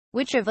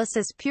Which of us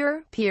is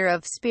pure? Pure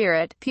of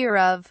spirit, pure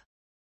of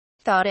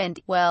thought and,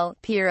 well,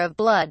 pure of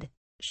blood?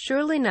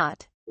 Surely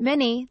not.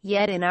 Many,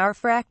 yet in our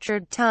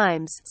fractured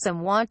times,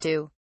 some want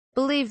to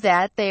believe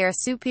that they are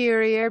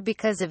superior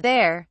because of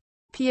their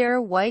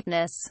pure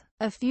whiteness.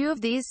 A few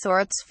of these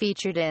sorts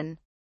featured in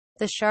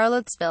the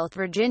Charlottesville,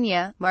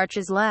 Virginia,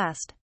 marches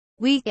last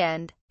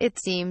weekend. It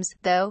seems,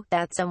 though,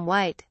 that some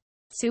white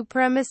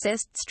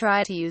supremacists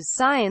try to use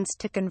science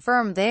to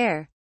confirm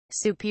their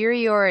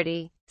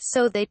superiority,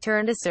 so they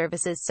turn to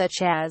services such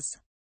as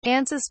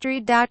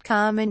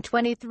Ancestry.com and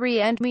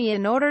 23andMe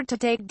in order to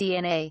take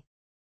DNA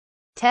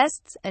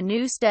tests. A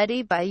new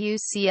study by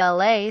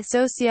UCLA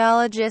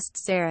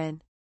sociologists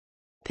Aaron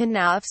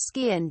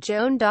Panofsky and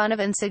Joan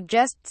Donovan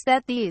suggests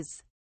that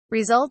these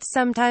results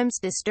sometimes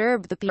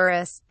disturb the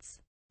purists.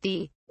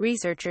 The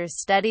researchers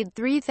studied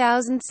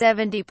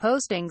 3,070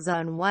 postings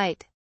on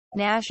white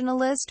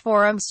nationalist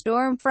forum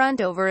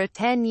Stormfront over a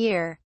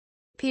 10-year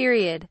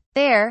period.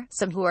 There are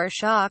some who are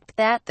shocked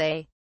that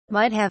they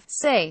might have,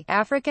 say,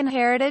 African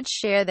heritage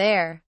share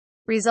their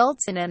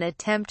results in an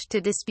attempt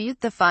to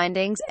dispute the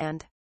findings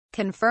and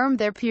confirm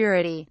their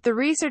purity. The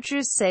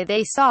researchers say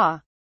they saw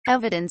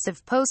evidence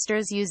of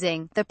posters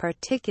using the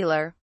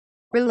particular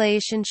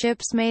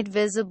relationships made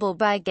visible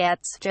by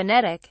Get's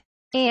genetic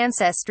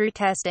ancestry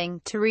testing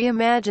to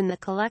reimagine the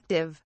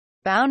collective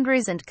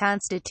boundaries and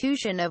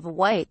constitution of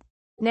white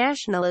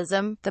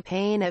nationalism. The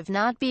pain of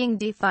not being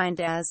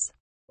defined as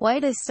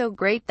white is so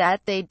great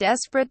that they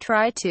desperate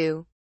try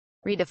to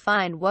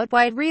redefine what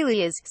white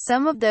really is.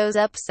 Some of those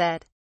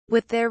upset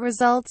with their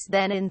results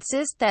then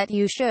insist that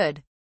you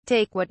should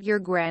take what your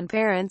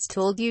grandparents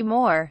told you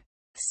more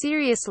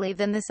seriously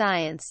than the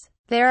science.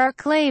 There are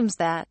claims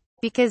that,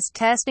 because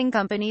testing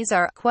companies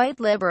are quite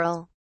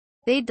liberal,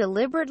 they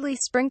deliberately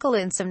sprinkle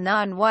in some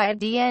non-white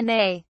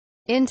DNA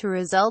into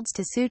results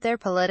to suit their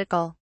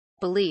political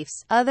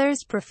beliefs.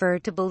 Others prefer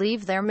to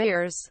believe their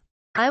mirrors.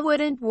 I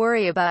wouldn't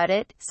worry about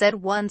it, said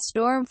one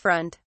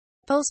Stormfront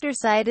poster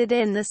cited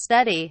in the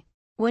study.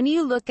 When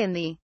you look in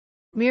the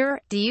mirror,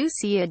 do you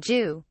see a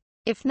Jew?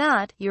 If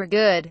not, you're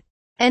good.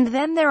 And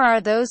then there are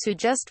those who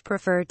just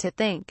prefer to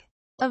think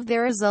of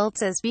their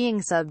results as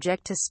being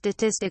subject to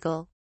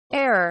statistical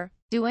error.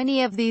 Do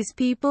any of these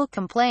people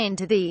complain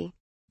to the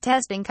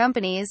testing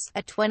companies?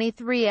 A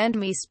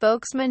 23andMe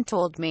spokesman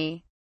told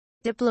me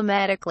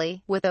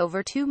diplomatically, with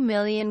over 2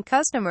 million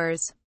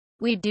customers,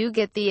 we do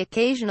get the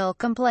occasional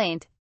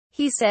complaint.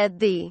 He said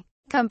the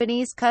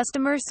company's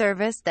customer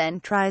service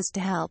then tries to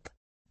help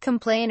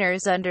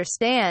complainers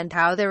understand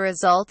how the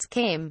results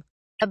came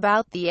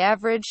about. The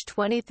average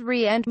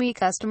 23andMe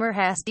customer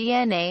has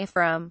DNA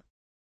from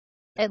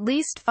at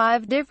least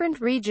 5 different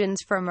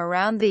regions from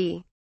around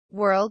the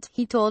world,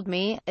 he told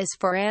me. As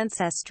for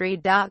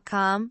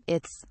Ancestry.com,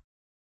 its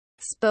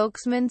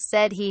spokesman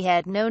said he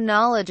had no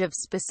knowledge of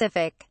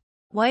specific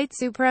white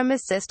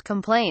supremacist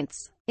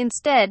complaints.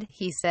 Instead,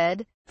 he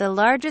said, the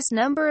largest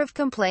number of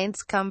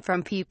complaints come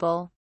from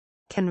people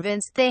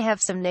convinced they have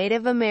some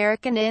Native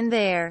American in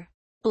their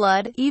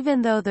blood,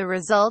 even though the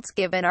results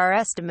given are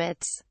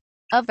estimates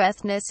of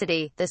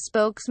ethnicity. The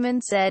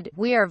spokesman said,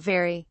 we are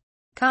very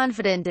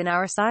confident in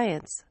our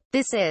science.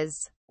 This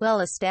is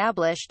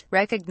well-established,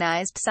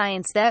 recognized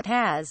science that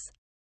has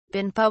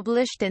been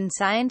published in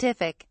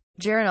scientific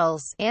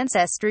journals.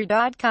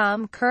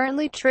 Ancestry.com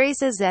currently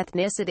traces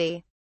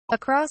ethnicity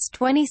across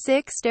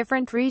 26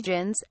 different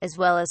regions, as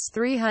well as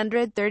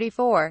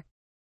 334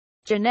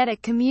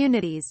 genetic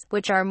communities,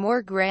 which are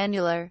more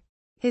granular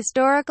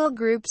historical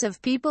groups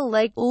of people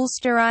like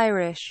Ulster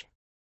Irish,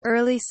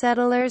 early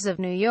settlers of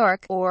New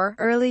York, or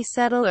early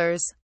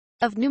settlers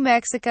of New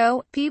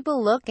Mexico.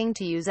 People looking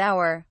to use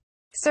our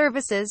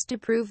services to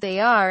prove they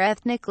are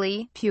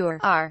ethnically pure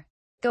are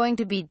going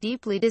to be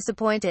deeply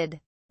disappointed.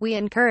 We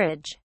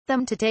encourage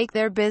them to take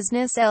their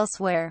business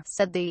elsewhere,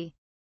 said the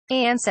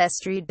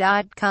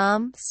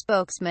Ancestry.com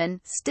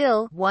spokesman.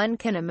 Still, one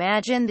can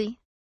imagine the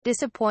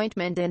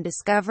disappointment in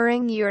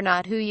discovering you're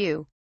not who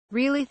you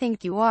really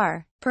think you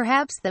are.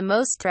 Perhaps the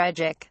most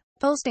tragic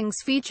postings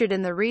featured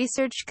in the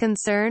research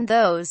concern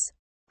those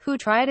who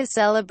try to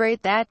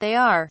celebrate that they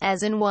are,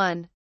 as in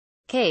one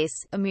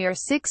case, a mere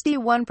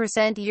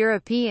 61%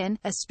 European.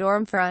 A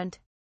Stormfront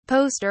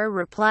poster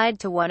replied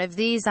to one of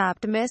these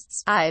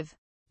optimists, I've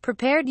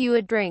prepared you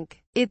a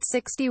drink. It's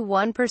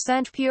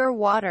 61% pure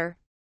water.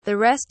 The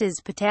rest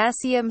is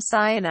potassium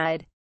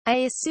cyanide. I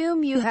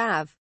assume you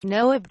have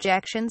no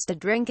objections to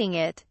drinking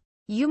it.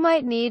 You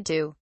might need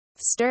to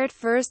stir it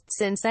first,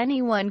 since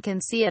anyone can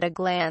see at a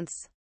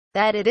glance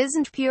that it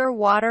isn't pure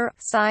water.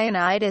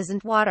 Cyanide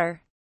isn't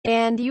water.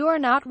 And you are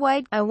not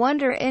white. I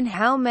wonder in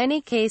how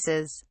many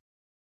cases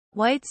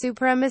white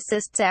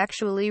supremacists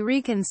actually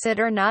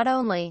reconsider not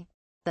only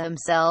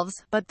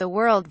themselves, but the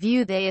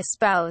worldview they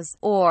espouse.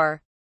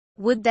 Or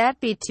would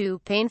that be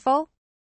too painful?